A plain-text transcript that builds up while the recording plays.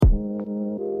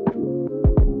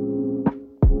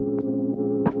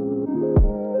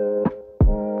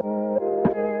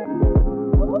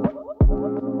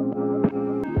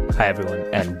Hi, everyone,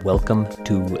 and welcome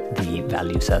to the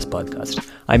Value SaaS podcast.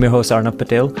 I'm your host, Arnav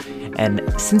Patel, and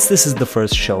since this is the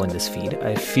first show in this feed,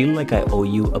 I feel like I owe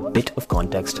you a bit of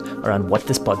context around what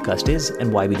this podcast is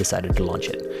and why we decided to launch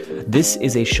it. This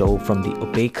is a show from the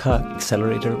Upekha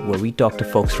Accelerator where we talk to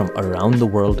folks from around the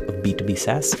world of B2B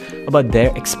SaaS about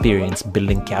their experience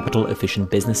building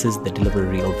capital-efficient businesses that deliver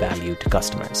real value to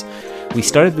customers. We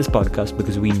started this podcast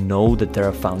because we know that there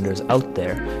are founders out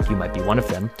there, you might be one of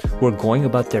them, who are going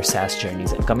about their SaaS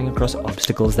journeys and coming across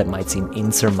obstacles that might seem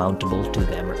insurmountable to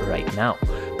them right now.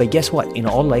 But guess what? In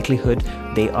all likelihood,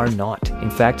 they are not.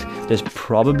 In fact, there's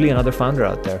probably another founder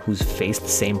out there who's faced the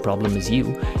same problem as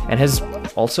you and has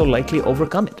also likely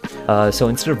overcome it. So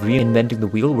instead of reinventing the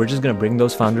wheel, we're just going to bring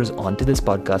those founders onto this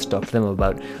podcast, talk to them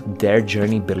about their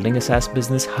journey building a SaaS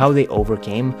business, how they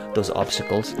overcame those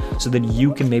obstacles, so that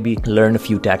you can maybe learn a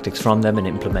few tactics from them and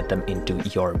implement them into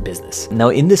your business. Now,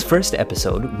 in this first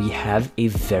episode, we have a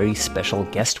very special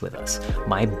guest with us,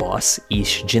 my boss,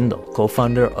 Jindal,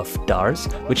 co-founder of DARS,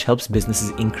 which helps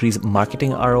businesses increase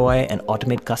marketing ROI and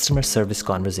automate customer service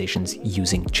conversations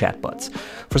using chatbots.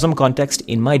 For some context,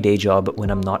 in my day job,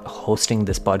 when I'm not hosting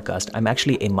this podcast, I'm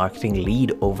actually a marketing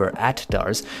lead over at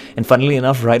DARS. And funnily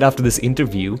enough, right after this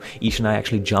interview, Ish and I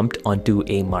actually jumped onto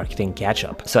a marketing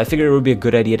catch-up. So I figured it would be a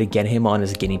good idea to get him on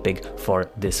as a guinea pig for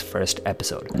this first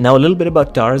episode. Now, a little bit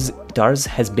about DARS. DARS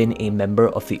has been a member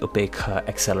of the Upekha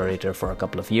Accelerator for a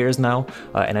couple of years now,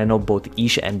 and I know both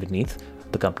Ish and Vineeth,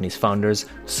 the company's founders,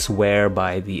 swear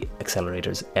by the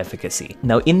accelerator's efficacy.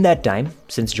 Now, in that time,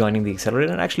 since joining the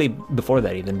accelerator, and actually before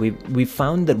that even, we've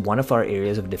found that one of our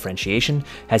areas of differentiation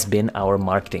has been our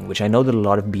marketing, which I know that a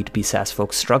lot of B2B SaaS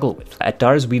folks struggle with. At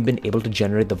DARS, we've been able to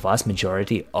generate the vast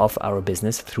majority of our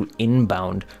business through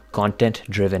inbound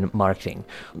content-driven marketing.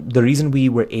 The reason we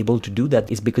were able to do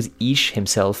that is because Ish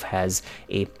himself has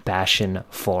a passion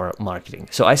for marketing.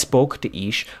 So I spoke to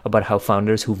Ish about how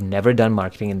founders who've never done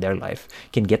marketing in their life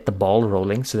can get the ball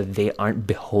rolling so that they aren't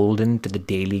beholden to the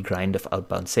daily grind of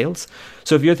outbound sales.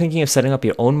 So if you're thinking of setting up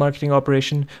your own marketing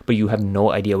operation, but you have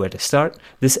no idea where to start,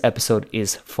 this episode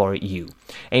is for you.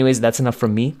 Anyways, that's enough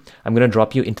from me. I'm going to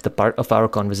drop you into the part of our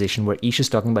conversation where Ish is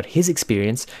talking about his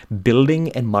experience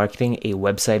building and marketing a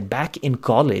website back in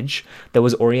college that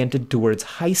was oriented towards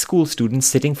high school students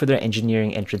sitting for their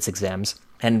engineering entrance exams,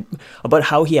 and about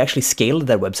how he actually scaled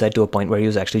that website to a point where he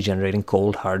was actually generating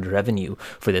cold, hard revenue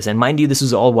for this. And mind you, this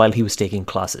was all while he was taking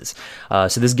classes.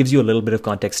 So this gives you a little bit of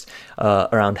context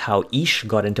around how Ish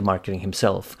got into marketing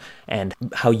himself and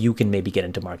how you can maybe get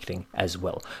into marketing as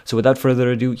well. So without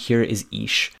further ado, here is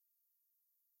Ish.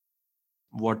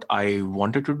 What I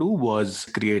wanted to do was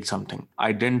create something.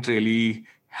 I didn't really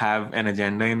have an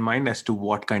agenda in mind as to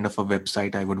what kind of a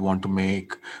website I would want to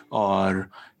make, or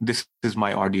this is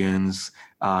my audience.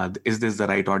 Is this the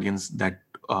right audience that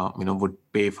would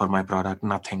pay for my product?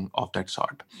 Nothing of that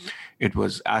sort. It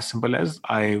was as simple as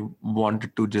I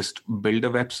wanted to just build a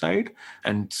website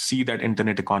and see that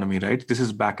internet economy. Right. This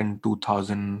is back in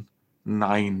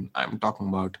 2009. I'm talking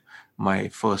about my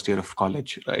first year of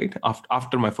college. Right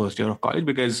after my first year of college,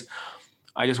 because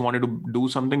I just wanted to do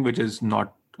something which was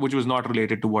not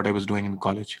related to what I was doing in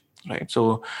college, right?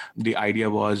 So the idea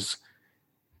was,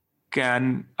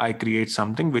 can I create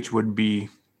something which would be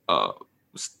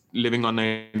living on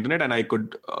the internet and I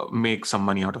could make some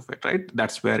money out of it, right?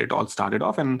 That's where it all started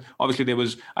off. And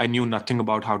obviously I knew nothing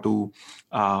about how to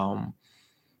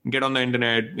get on the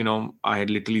internet. I had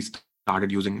literally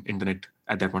started using internet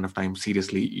at that point of time.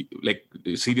 Seriously, like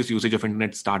serious usage of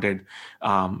internet started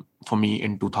for me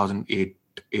in 2008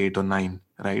 or 9,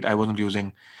 right? I wasn't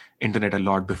using internet a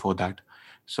lot before that.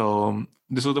 So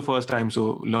this was the first time.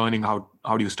 So learning how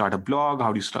do you start a blog,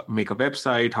 how do you make a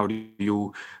website, how do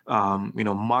you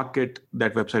market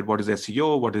that website, what is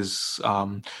SEO, what is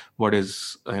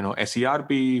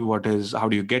SERP, how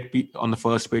do you get on the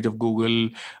first page of Google,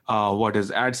 what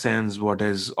is AdSense, what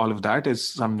is all of that is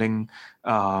something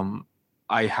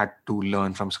I had to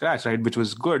learn from scratch, right? Which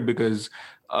was good because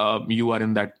you are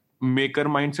in that maker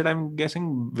mindset, I'm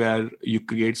guessing, where you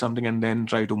create something and then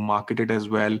try to market it as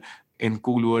well. In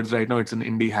cool words, right now it's an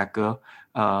indie hacker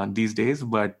these days,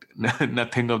 but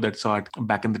nothing of that sort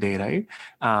back in the day, right?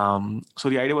 So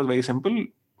the idea was very simple.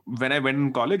 When I went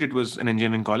in college, it was an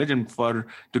engineering college, and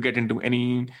to get into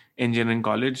any engineering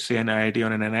college, say an IIT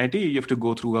or an NIT, you have to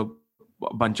go through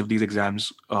a bunch of these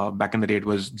exams. Back in the day, it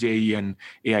was JEE and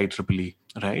AIEEE,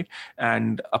 right?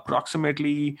 And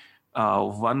approximately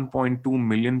 1.2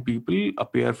 million people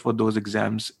appear for those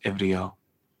exams every year.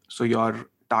 So your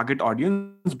target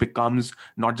audience becomes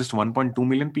not just 1.2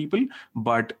 million people,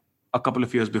 but a couple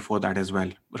of years before that as well,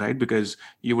 right? Because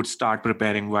you would start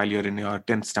preparing while you're in your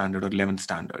 10th standard or 11th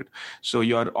standard. So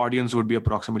your audience would be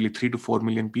approximately 3 to 4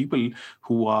 million people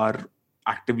who are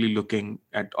actively looking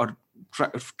at or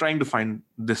trying to find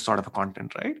this sort of a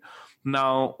content, right?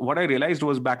 Now, what I realized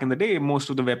was back in the day, most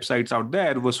of the websites out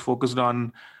there was focused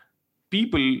on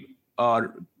people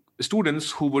or students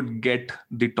who would get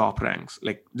the top ranks,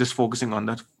 like just focusing on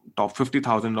the top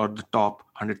 50,000 or the top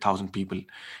 100,000 people.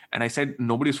 And I said,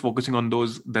 nobody's focusing on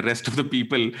those, the rest of the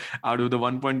people out of the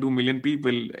 1.2 million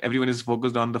people. Everyone is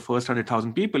focused on the first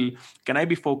 100,000 people. Can I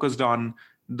be focused on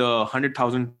the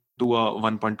 100,000 to a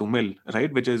 1.2 mil,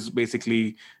 right? Which is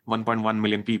basically 1.1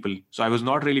 million people. So I was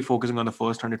not really focusing on the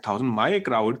first 100,000. My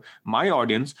crowd, my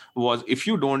audience was, if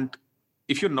you're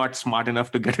not smart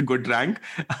enough to get a good rank,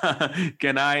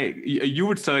 you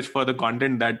would search for the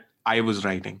content that I was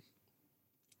writing,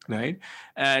 right?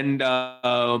 And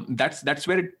that's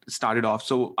where it started off.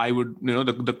 So I would,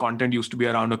 the content used to be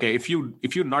around, okay, if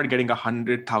you're not getting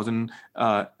 100,000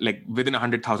 like within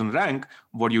 100,000 rank,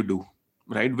 what do you do,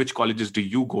 right? Which colleges do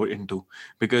you go into?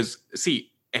 Because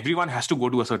see, everyone has to go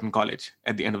to a certain college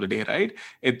at the end of the day, right?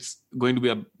 It's going to be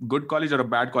a good college or a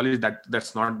bad college.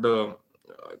 That's not the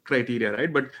criteria,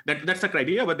 right? But that's the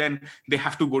criteria. But then they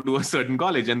have to go to a certain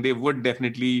college, and they would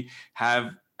definitely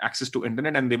have access to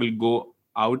internet, and they will go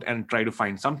out and try to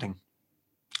find something,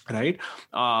 right?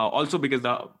 Also because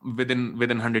the within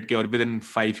 100k or within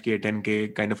 5k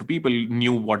 10k kind of people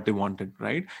knew what they wanted,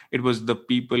 right? It was the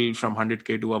people from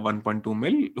 100k to a 1.2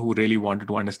 mil who really wanted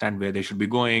to understand where they should be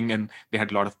going, and they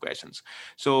had a lot of questions.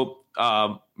 So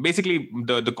basically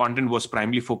the content was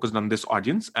primarily focused on this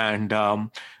audience. And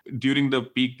during the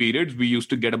peak periods, we used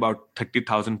to get about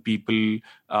 30,000 people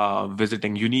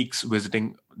uniques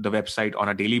visiting the website on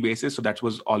a daily basis. So that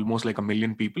was almost like 1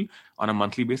 million people on a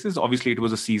monthly basis. Obviously, it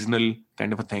was a seasonal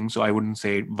kind of a thing. So I wouldn't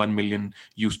say 1 million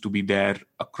used to be there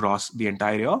across the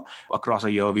entire year. Across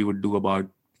a year, we would do about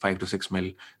 5 to 6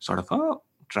 mil sort of a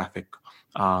traffic,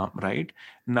 right?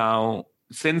 Now,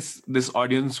 since this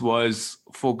audience was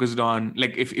focused on,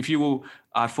 like, if you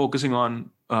are focusing on,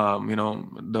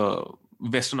 the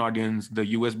Western audience, the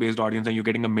US based audience, and you're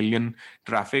getting 1 million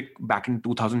traffic back in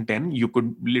 2010, you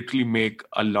could literally make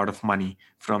a lot of money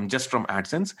from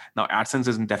AdSense. Now, AdSense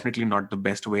is definitely not the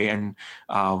best way. And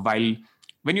while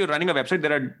when you're running a website,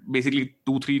 there are basically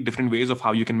 2-3 different ways of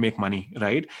how you can make money,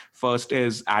 right? First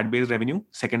is ad-based revenue.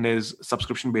 Second is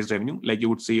subscription-based revenue. Like you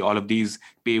would see all of these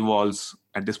paywalls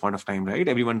at this point of time, right?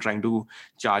 Everyone trying to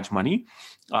charge money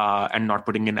and not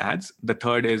putting in ads. The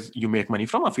third is you make money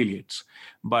from affiliates.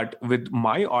 But with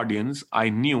my audience, I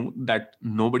knew that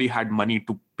nobody had money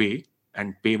to pay,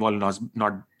 and paywall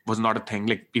was not a thing.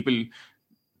 Like people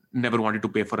never wanted to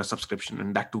pay for a subscription,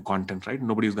 and that too content, right?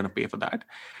 Nobody was going to pay for that.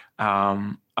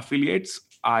 Affiliates,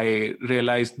 I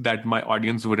realized that my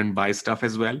audience wouldn't buy stuff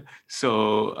as well.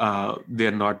 So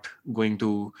they're not going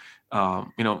to,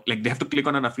 like they have to click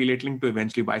on an affiliate link to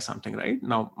eventually buy something, right?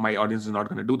 Now, my audience is not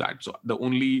going to do that. So the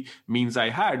only means I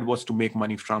had was to make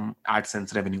money from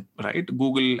AdSense revenue, right?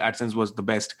 Google AdSense was the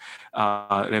best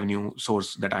revenue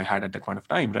source that I had at that point of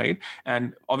time, right?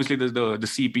 And obviously there's the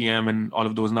CPM and all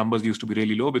of those numbers used to be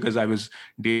really low because I was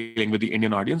dealing with the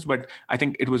Indian audience. But I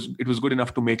think it was good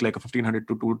enough to make like a $1,500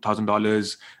 to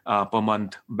 $2,000 per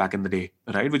month back in the day,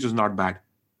 right? Which was not bad.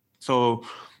 So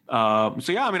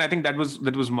yeah, I mean, I think that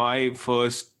was my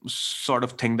first sort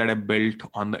of thing that I built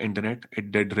on the internet.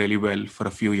 It did really well for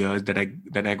a few years.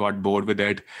 Then I got bored with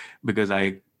it because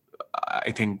I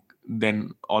think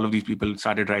then all of these people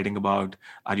started writing about,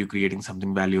 are you creating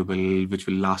something valuable which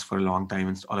will last for a long time,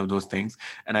 and all of those things.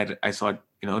 And I thought,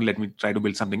 let me try to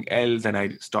build something else, and I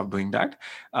stopped doing that,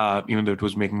 even though it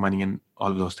was making money and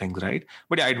all of those things, right?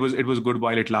 But yeah, it was good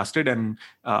while it lasted, and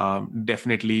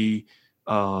definitely.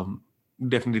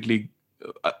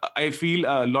 I feel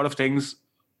a lot of things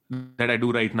that I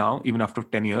do right now, even after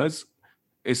 10 years,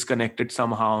 is connected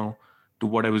somehow to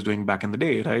what I was doing back in the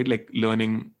day, right? Like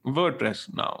learning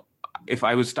WordPress now. If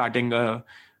I was starting a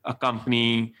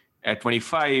company at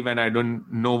 25 and I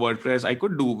don't know WordPress, I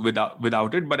could do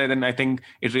without it. But then I think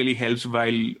it really helps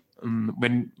while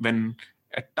when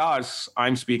at TARS,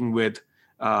 I'm speaking with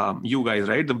you guys,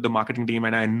 right? The marketing team,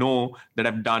 and I know that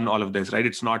I've done all of this, right?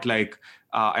 It's not like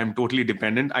I'm totally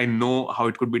dependent. I know how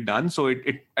it could be done. So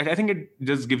I think it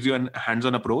just gives you a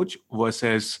hands-on approach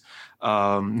versus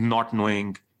not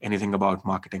knowing anything about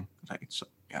marketing, right? So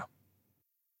yeah.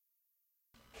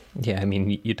 Yeah, I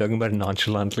mean, you're talking about it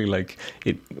nonchalantly like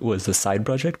it was a side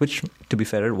project, which, to be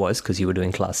fair, it was because you were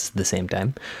doing classes at the same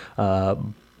time.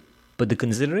 But but the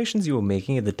considerations you were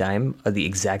making at the time are the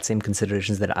exact same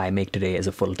considerations that I make today as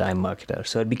a full-time marketer.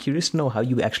 So I'd be curious to know how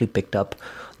you actually picked up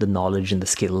the knowledge and the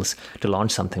skills to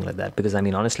launch something like that. Because I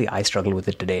mean, honestly, I struggle with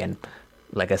it today. And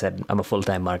like I said, I'm a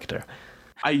full-time marketer.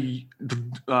 I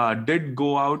did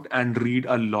go out and read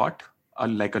a lot,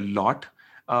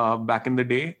 back in the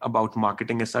day about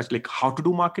marketing as such, like how to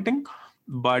do marketing,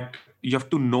 but you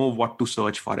have to know what to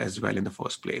search for as well in the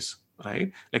first place,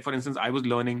 right? Like, for instance, I was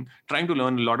trying to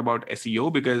learn a lot about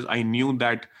SEO because I knew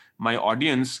that my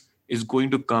audience is going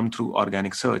to come through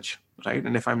organic search, right?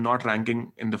 And if I'm not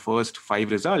ranking in the first 5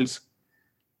 results,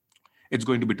 it's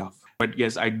going to be tough. But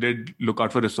yes, I did look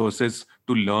out for resources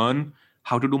to learn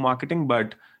how to do marketing,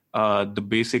 but the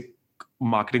basic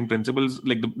marketing principles,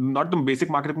 like not the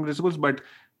basic marketing principles, but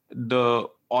the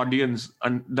audience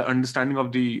and the understanding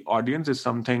of the audience is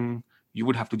something you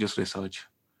would have to just research.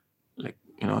 Like,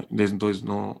 there's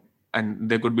no, and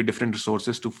there could be different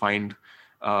resources to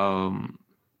um,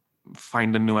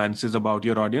 find the nuances about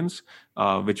your audience,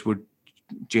 which would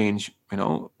change,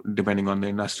 depending on the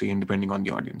industry and depending on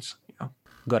the audience. Yeah.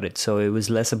 Got it. So it was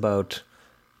less about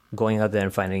going out there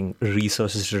and finding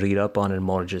resources to read up on and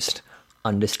more just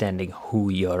understanding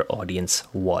who your audience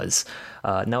was.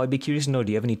 Now, I'd be curious to know,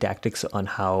 do you have any tactics on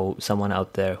how someone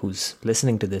out there who's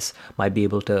listening to this might be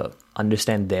able to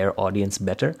understand their audience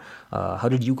better? How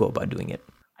did you go about doing it?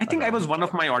 I think I was one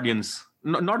of my audience.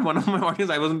 Not one of my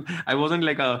audience. I wasn't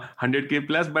like 100K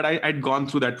plus, but I'd gone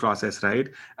through that process, right?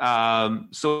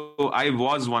 So I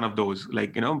was one of those.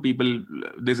 Like, people.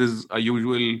 This is a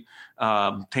usual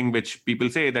thing which people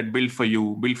say, that build for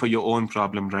your own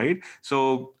problem, right?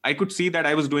 So I could see that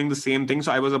I was doing the same thing.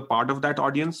 So I was a part of that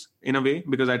audience in a way,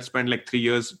 because I'd spent like 3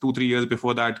 years, 2-3 years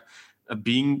before that,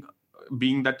 being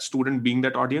that student, being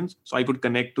that audience. So I could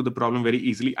connect to the problem very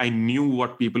easily. I knew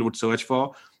what people would search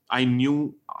for. I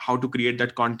knew how to create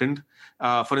that content.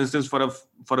 For instance, for a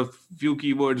few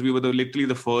keywords, we were literally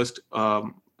the first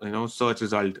search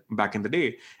result back in the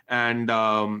day, and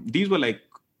these were like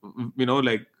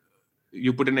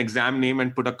you put an exam name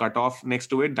and put a cutoff next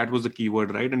to it. That was the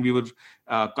keyword, right? And we were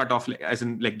cut off, as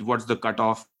in like what's the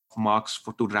cutoff marks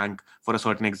to rank for a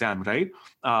certain exam, right?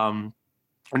 And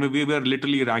we were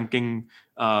literally ranking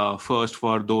first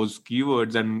for those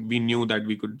keywords, and we knew that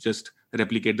we could just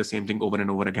replicate the same thing over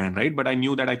and over again, right? But I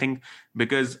knew that, I think,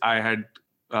 because I had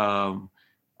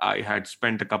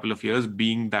spent a couple of years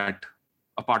being a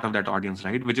part of that audience,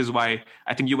 right? Which is why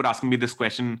I think you were asking me this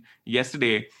question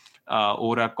yesterday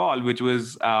over a call, which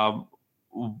was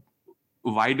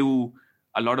why do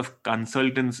a lot of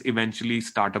consultants eventually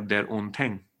start up their own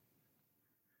thing,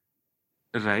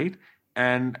 right?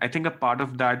 And I think a part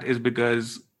of that is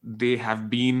because they have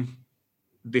been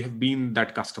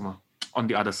that customer on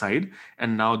the other side,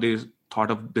 and now they thought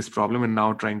of this problem and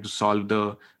now trying to solve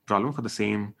the problem for the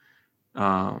same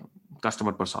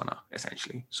customer persona,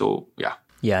 essentially. So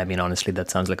yeah, I mean, honestly, that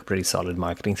sounds like a pretty solid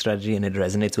marketing strategy, and it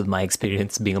resonates with my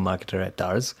experience being a marketer at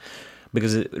TARS,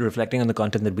 because reflecting on the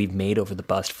content that we've made over the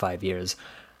past 5 years,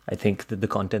 I think that the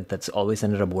content that's always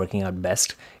ended up working out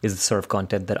best is the sort of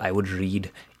content that I would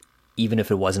read even if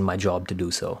it wasn't my job to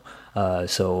do so.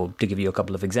 So to give you a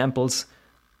couple of examples,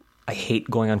 I hate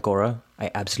going on Quora.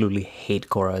 I absolutely hate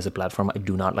Quora as a platform. I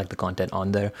do not like the content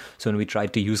on there. So when we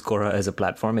tried to use Quora as a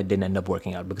platform, it didn't end up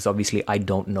working out, because obviously I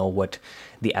don't know what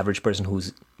the average person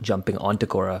who's jumping onto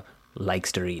Quora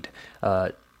likes to read.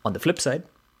 On the flip side,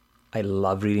 I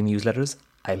love reading newsletters.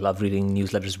 I love reading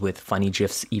newsletters with funny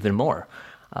GIFs even more.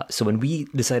 So when we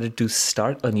decided to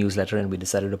start a newsletter and we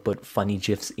decided to put funny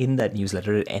GIFs in that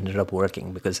newsletter, it ended up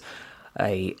working, because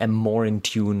I am more in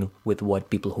tune with what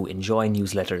people who enjoy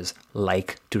newsletters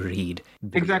like to read.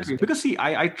 Exactly. Because see,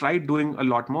 I tried doing a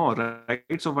lot more,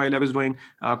 right? So while I was doing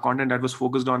content that was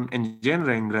focused on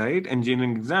engineering, right?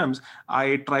 Engineering exams,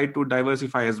 I tried to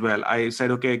diversify as well. I said,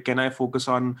 okay, can I focus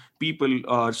on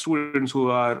people, students who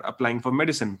are applying for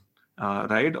medicine,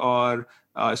 right? Or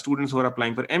students who are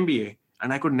applying for MBA.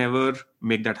 And I could never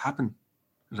make that happen,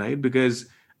 right? Because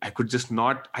I could just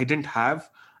not, I didn't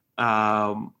have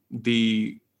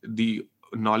the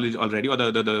knowledge already, or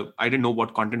the I didn't know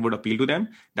what content would appeal to them.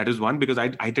 That is one, because I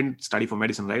didn't study for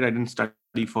medicine, right? I didn't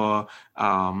study for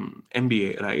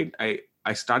MBA, right?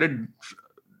 I started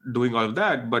doing all of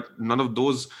that, but none of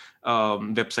those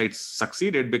websites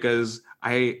succeeded, because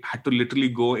I had to literally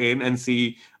go in and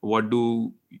see what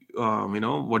do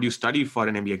you study for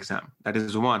an MBA exam. That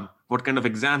is one. What kind of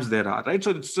exams there are, right?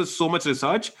 So it's just so much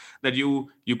research that you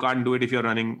can't do it if you're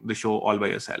running the show all by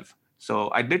yourself.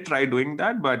 So I did try doing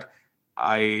that, but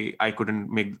I couldn't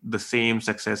make the same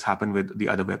success happen with the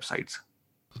other websites.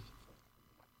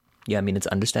 Yeah, I mean, it's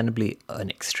understandably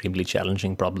an extremely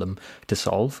challenging problem to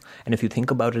solve. And if you think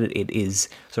about it, it is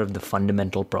sort of the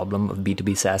fundamental problem of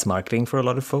B2B SaaS marketing for a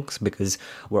lot of folks, because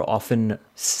we're often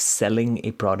selling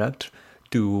a product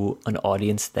to an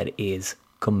audience that is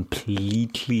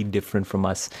completely different from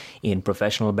us in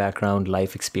professional background,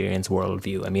 life experience,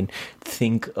 worldview. I mean,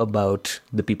 think about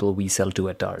the people we sell to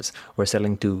at ours. We're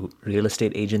selling to real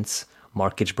estate agents,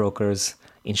 mortgage brokers,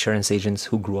 insurance agents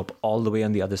who grew up all the way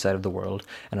on the other side of the world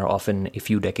and are often a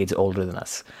few decades older than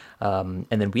us. And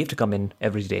then we have to come in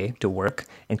every day to work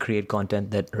and create content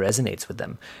that resonates with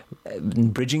them.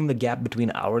 Bridging the gap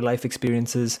between our life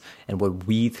experiences and what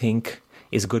we think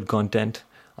is good content,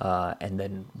 and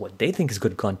then what they think is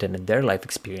good content in their life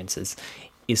experiences,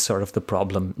 is sort of the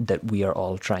problem that we are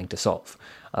all trying to solve.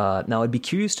 Now, I'd be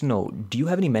curious to know, do you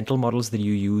have any mental models that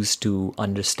you use to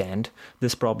understand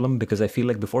this problem? Because I feel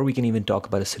like before we can even talk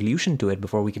about a solution to it,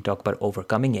 before we can talk about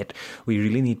overcoming it, we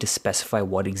really need to specify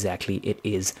what exactly it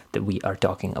is that we are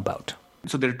talking about.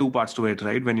 So there are two parts to it,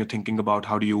 right? When you're thinking about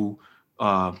how do you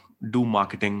do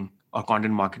marketing or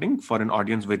content marketing for an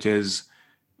audience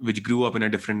which grew up in a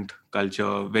different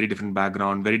culture, very different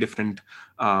background, very different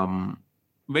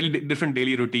different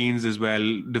daily routines as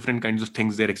well, different kinds of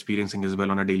things they're experiencing as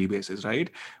well on a daily basis, right?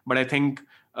 But I think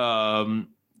how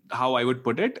I would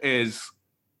put it is,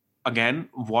 again,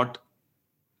 what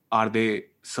are they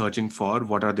searching for?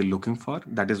 What are they looking for?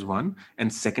 That is one.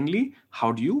 And secondly,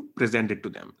 how do you present it to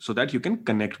them so that you can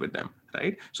connect with them,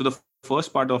 right? So the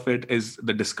first part of it is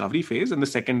the discovery phase. And the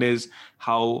second is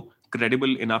how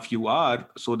credible enough you are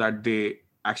so that they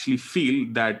actually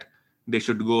feel that they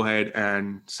should go ahead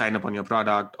and sign up on your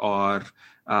product, or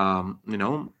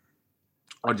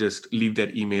or just leave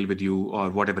their email with you, or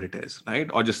whatever it is, right?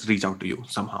 Or just reach out to you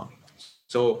somehow.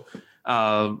 So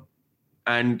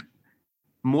and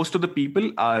most of the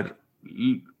people are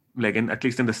like, at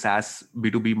least in the SaaS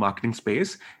B2B marketing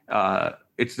space,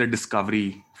 it's the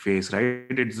discovery phase, right?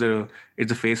 It's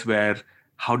a phase where,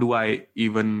 how do I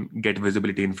even get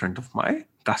visibility in front of my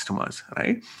customers,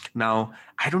 right? Now,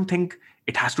 I don't think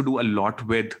it has to do a lot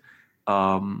with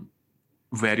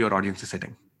where your audience is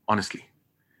sitting, honestly.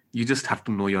 You just have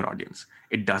to know your audience.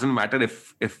 It doesn't matter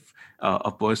if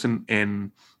a person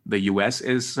in the US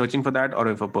is searching for that, or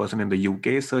if a person in the UK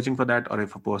is searching for that, or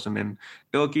if a person in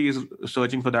Turkey is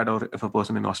searching for that, or if a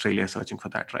person in Australia is searching for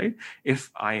that, right?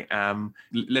 If I am,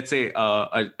 let's say,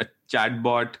 a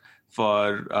chatbot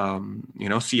for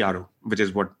CRO, which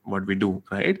is what we do,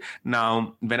 right?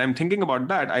 Now, when I'm thinking about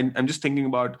that, I'm just thinking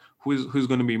about who's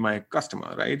going to be my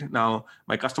customer, right? Now,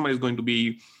 my customer is going to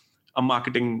be a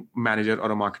marketing manager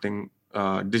or a marketing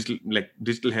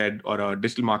digital head or a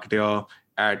digital marketer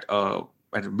at a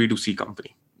B2C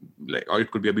company, or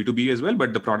it could be a B2B as well.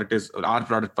 But our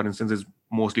product, for instance, is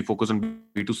mostly focused on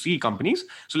B2C companies.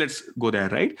 So let's go there,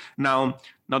 right? Now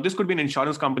this could be an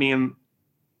insurance company in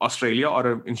Australia or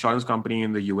an insurance company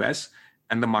in the US,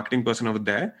 and the marketing person over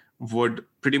there would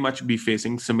pretty much be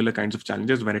facing similar kinds of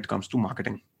challenges when it comes to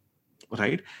marketing,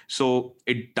 right? So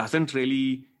it doesn't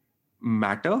really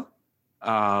matter.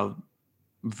 That's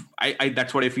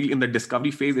what I feel in the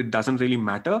discovery phase. It doesn't really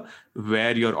matter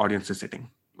where your audience is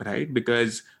sitting, right?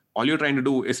 Because all you're trying to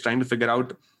do is trying to figure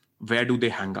out, where do they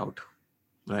hang out,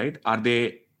 right? Are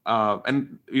they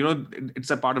and it's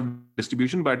a part of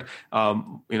distribution, but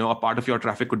a part of your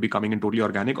traffic could be coming in totally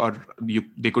organic, or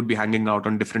they could be hanging out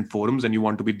on different forums and you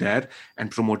want to be there and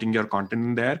promoting your content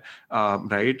in there,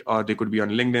 right? Or they could be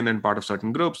on LinkedIn and part of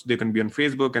certain groups. They can be on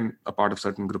Facebook and a part of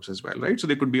certain groups as well, right? So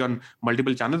they could be on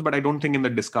multiple channels, but I don't think in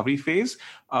the discovery phase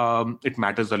it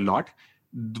matters a lot.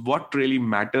 What really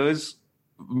matters,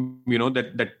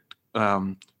 that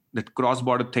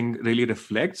cross-border thing really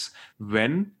reflects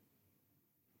when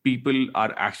people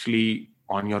are actually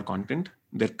on your content,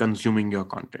 they're consuming your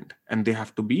content, and they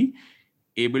have to be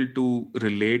able to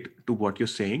relate to what you're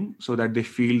saying so that they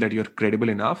feel that you're credible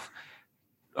enough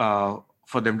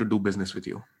for them to do business with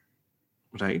you,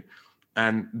 right?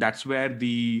 And that's where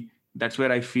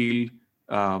I feel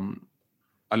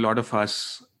a lot of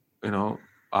us,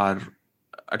 are,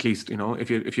 at least,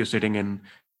 if you're sitting in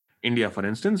India, for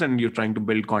instance, and you're trying to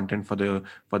build content for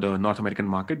the North American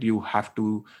market, you have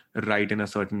to write in a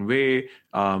certain way.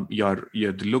 Your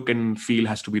the look and feel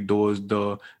has to be those.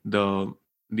 The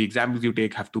examples you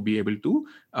take have to be able to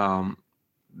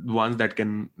ones that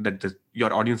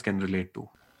your audience can relate to.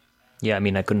 Yeah, I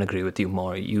mean, I couldn't agree with you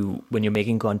more. When you're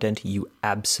making content, you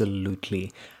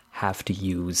absolutely have to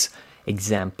use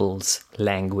examples,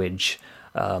 language,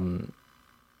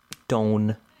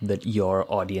 tone that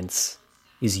your audience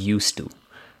is used to,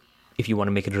 if you want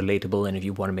to make it relatable and if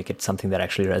you want to make it something that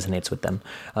actually resonates with them.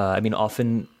 I mean,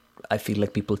 often I feel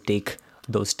like people take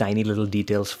those tiny little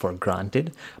details for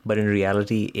granted, but in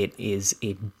reality, it is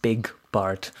a big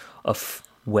part of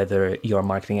whether your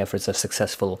marketing efforts are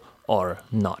successful or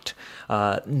not.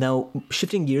 Now,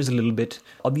 shifting gears a little bit,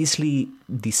 obviously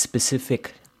the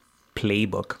specific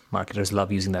playbook, marketers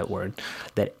love using that word,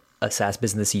 that a SaaS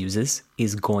business uses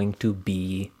is going to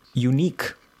be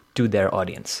unique to their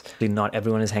audience. Not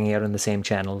everyone is hanging out on the same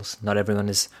channels. Not everyone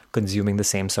is consuming the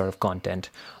same sort of content.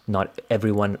 Not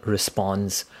everyone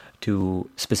responds to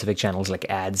specific channels like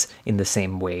ads in the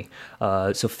same way.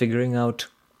 So figuring out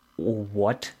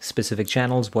what specific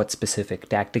channels, what specific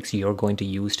tactics you're going to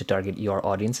use to target your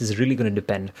audience is really going to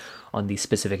depend on the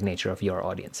specific nature of your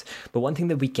audience. But one thing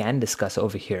that we can discuss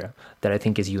over here that I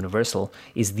think is universal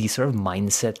is the sort of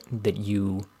mindset that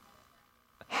you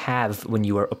have when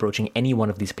you are approaching any one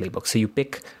of these playbooks. So you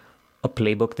pick a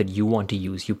playbook that you want to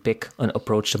use. You pick an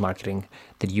approach to marketing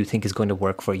that you think is going to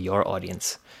work for your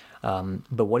audience.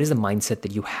 But what is the mindset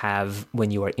that you have when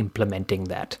you are implementing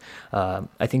that?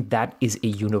 I think that is a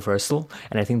universal,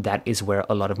 and I think that is where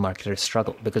a lot of marketers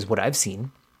struggle. Because what I've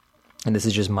seen, and this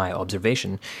is just my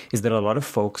observation, is that a lot of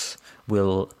folks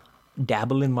will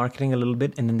dabble in marketing a little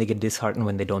bit, and then they get disheartened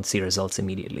when they don't see results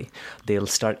immediately. They'll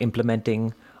start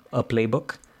implementing a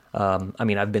playbook.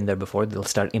 I've been there before. They'll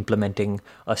start implementing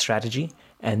a strategy,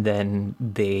 and then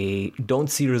they don't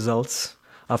see results.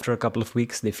 After a couple of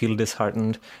weeks, they feel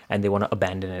disheartened and they want to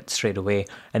abandon it straight away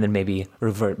and then maybe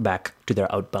revert back to their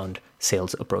outbound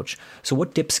sales approach. So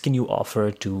what tips can you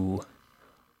offer to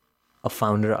a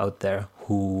founder out there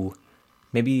who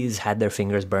maybe has had their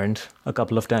fingers burned a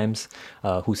couple of times,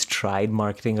 who's tried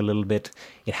marketing a little bit,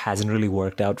 it hasn't really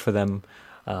worked out for them,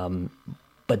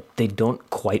 but they don't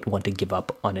quite want to give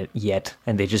up on it yet,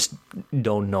 and they just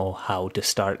don't know how to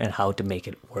start and how to make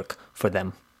it work for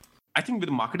them? I think with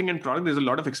marketing and product, there's a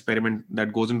lot of experiment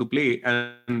that goes into play,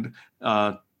 and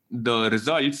the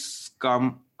results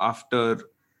come after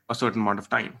a certain amount of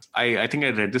time. I think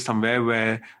I read this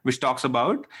somewhere which talks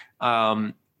about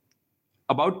wrong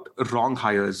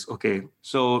hires. Okay,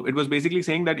 so it was basically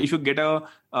saying that if you get a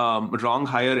wrong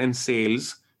hire in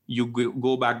sales, you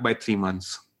go back by 3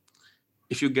 months.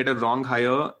 If you get a wrong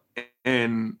hire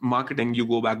in marketing, you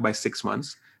go back by 6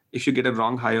 months. If you get a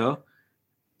wrong hire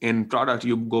in product,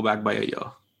 you go back by a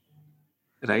year,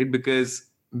 right? Because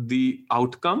the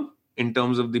outcome in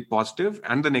terms of the positive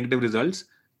and the negative results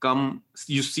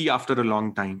you see after a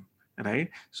long time,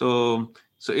 right? So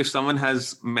if someone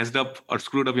has messed up or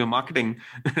screwed up your marketing,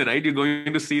 right, you're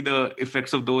going to see the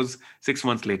effects of those 6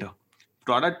 months later.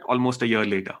 Product almost a year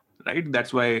later, right?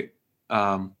 That's why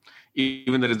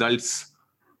even the results,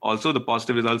 also the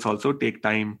positive results, also take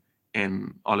time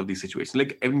in all of these situations.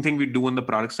 Like everything we do on the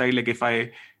product side, like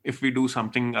if we do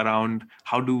something around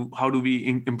how do we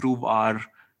improve our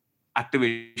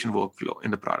activation workflow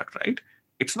in the product, right?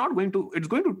 It's going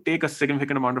to take a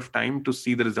significant amount of time to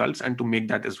see the results and to make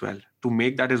that as well. To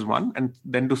make that is one, and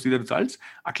then to see the results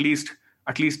at least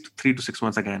 3 to 6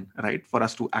 months again, right? For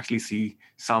us to actually see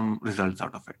some results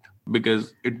out of it,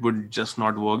 because it would just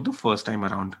not work the first time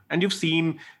around. And you've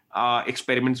seen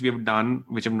experiments we have done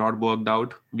which have not worked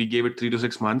out. We gave it 3 to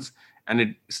 6 months and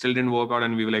it still didn't work out,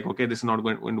 and we were like, okay, this is not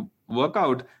going to work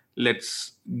out.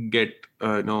 Let's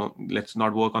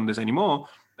not work on this anymore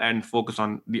and focus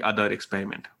on the other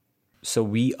experiment. So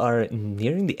we are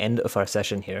nearing the end of our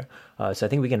session here. So I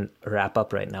think we can wrap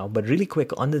up right now. But really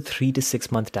quick, on the 3 to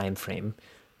 6 month time frame,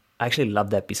 I actually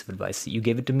love that piece of advice. You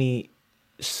gave it to me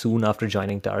soon after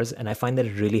joining TARS, and I find that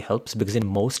it really helps because in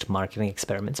most marketing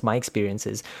experiments, my experience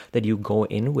is that you go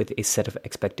in with a set of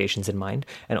expectations in mind,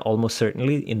 and almost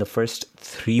certainly in the first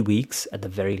 3 weeks at the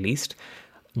very least,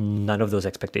 none of those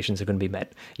expectations are going to be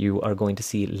met. You are going to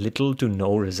see little to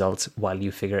no results while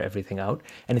you figure everything out.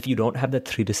 And if you don't have that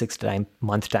 3 to 6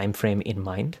 month time frame in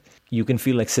mind, you can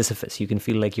feel like Sisyphus. You can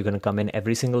feel like you're going to come in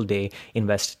every single day,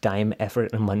 invest time,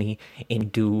 effort, and money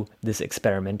into this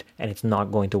experiment, and it's not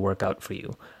going to work out for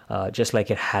you. Just like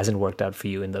it hasn't worked out for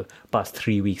you in the past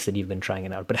 3 weeks that you've been trying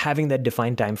it out. But having that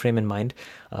defined time frame in mind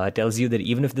tells you that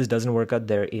even if this doesn't work out,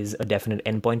 there is a definite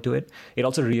endpoint to it. It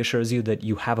also reassures you that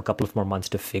you have a couple of more months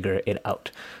to figure it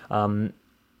out.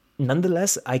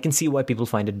 Nonetheless, I can see why people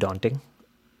find it daunting,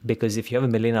 because if you have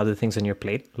a million other things on your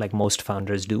plate, like most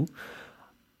founders do,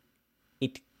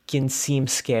 it can seem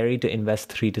scary to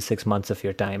invest 3 to 6 months of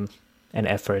your time and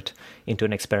effort into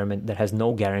an experiment that has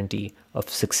no guarantee of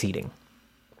succeeding.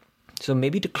 So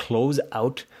maybe to close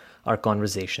out our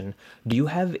conversation, do you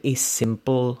have a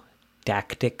simple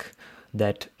tactic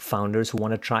that founders who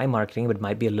want to try marketing but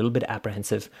might be a little bit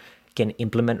apprehensive can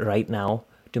implement right now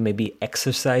to maybe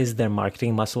exercise their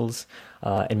marketing muscles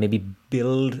and maybe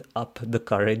build up the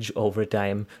courage over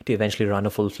time to eventually run a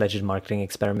full-fledged marketing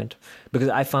experiment. Because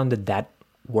I found that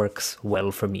works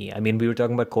well for me. I mean, we were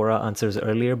talking about Quora answers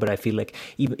earlier, but I feel like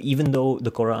even though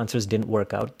the Quora answers didn't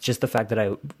work out, just the fact that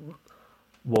I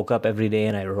woke up every day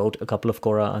and I wrote a couple of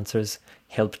Quora answers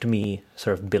helped me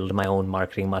sort of build my own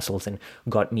marketing muscles and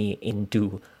got me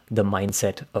into the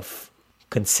mindset of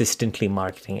consistently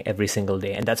marketing every single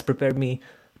day. And that's prepared me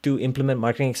to implement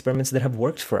marketing experiments that have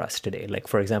worked for us today. Like,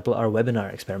 for example, our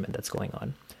webinar experiment that's going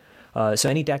on. So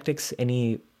any tactics,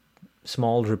 any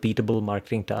small repeatable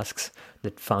marketing tasks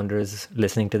that founders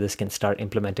listening to this can start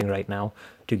implementing right now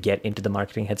to get into the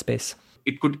marketing headspace?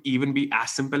 It could even be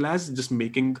as simple as just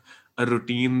making a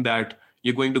routine that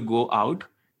you're going to go out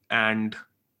and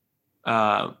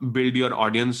build your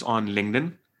audience on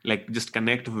LinkedIn. Like, just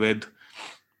connect with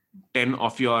 10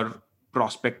 of your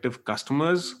prospective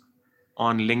customers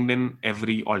on LinkedIn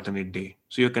every alternate day.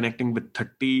 So you're connecting with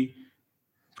 30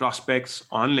 prospects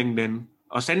on LinkedIn,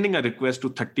 or sending a request to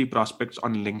 30 prospects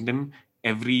on LinkedIn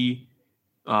every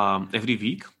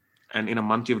week. And in a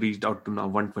month, you've reached out to now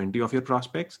 120 of your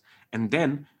prospects. And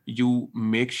then you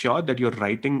make sure that you're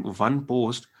writing one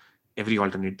post every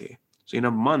alternate day. So in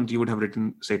a month, you would have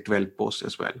written, say, 12 posts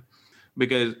as well.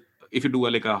 Because if you do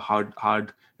a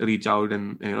hard reach out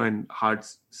and hard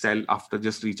sell after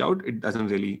just reach out, it doesn't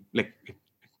really it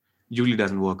usually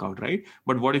doesn't work out, right?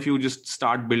 But what if you just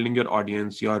start building your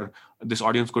audience? This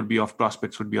audience could be of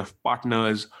prospects, could be of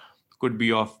partners, could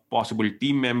be of possible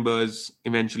team members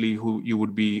eventually who you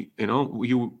would be,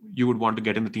 you would want to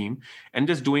get in the team, and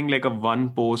just doing like one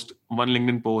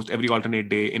LinkedIn post every alternate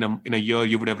day. In a year,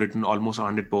 you would have written almost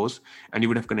 100 posts and you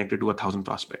would have connected to 1,000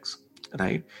 prospects,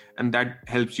 right? And that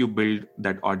helps you build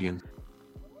that audience.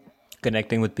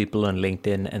 Connecting with people on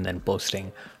LinkedIn and then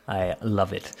posting. I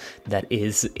love it. That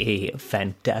is a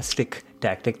fantastic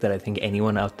tactic that I think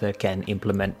anyone out there can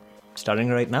implement starting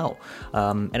right now.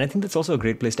 And I think that's also a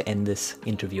great place to end this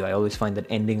interview. I always find that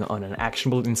ending on an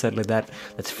actionable insight like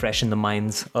that's fresh in the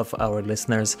minds of our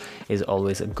listeners, is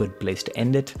always a good place to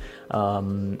end it.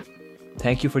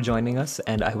 Thank you for joining us,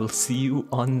 and I will see you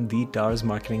on the TARS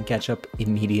Marketing Catch-Up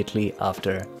immediately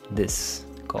after this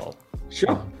call.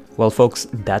 Sure. Well, folks,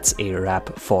 that's a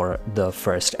wrap for the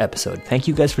first episode. Thank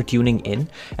you guys for tuning in.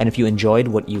 And if you enjoyed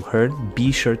what you heard,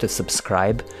 be sure to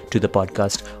subscribe to the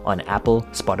podcast on Apple,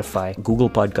 Spotify, Google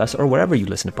Podcasts, or wherever you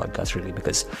listen to podcasts, really,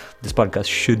 because this podcast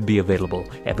should be available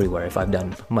everywhere if I've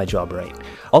done my job right.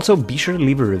 Also, be sure to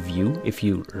leave a review if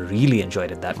you really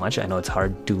enjoyed it that much. I know it's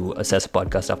hard to assess a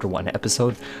podcast after one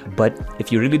episode, but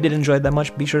if you really did enjoy it that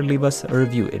much, be sure to leave us a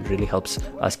review. It really helps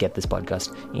us get this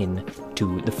podcast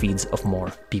into the feeds of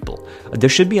more people. There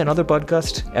should be another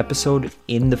podcast episode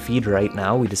in the feed right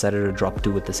now. We decided to drop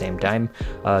 2 at the same time.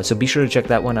 So be sure to check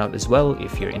that one out as well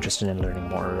if you're interested in learning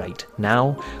more right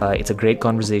now. It's a great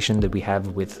conversation that we have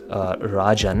with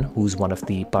Rajan, who's one of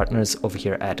the partners over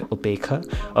here at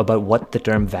Opeka, about what the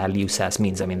term value SaaS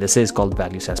means. I mean, this is called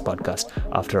Value SaaS Podcast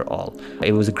after all.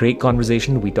 It was a great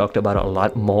conversation. We talked about a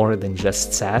lot more than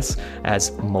just SaaS,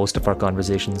 as most of our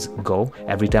conversations go.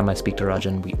 Every time I speak to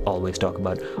Rajan, we always talk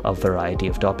about a variety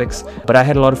of topics. But I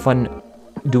had a lot of fun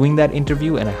doing that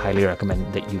interview, and I highly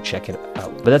recommend that you check it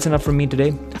out. But that's enough from me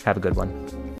today. Have a good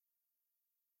one.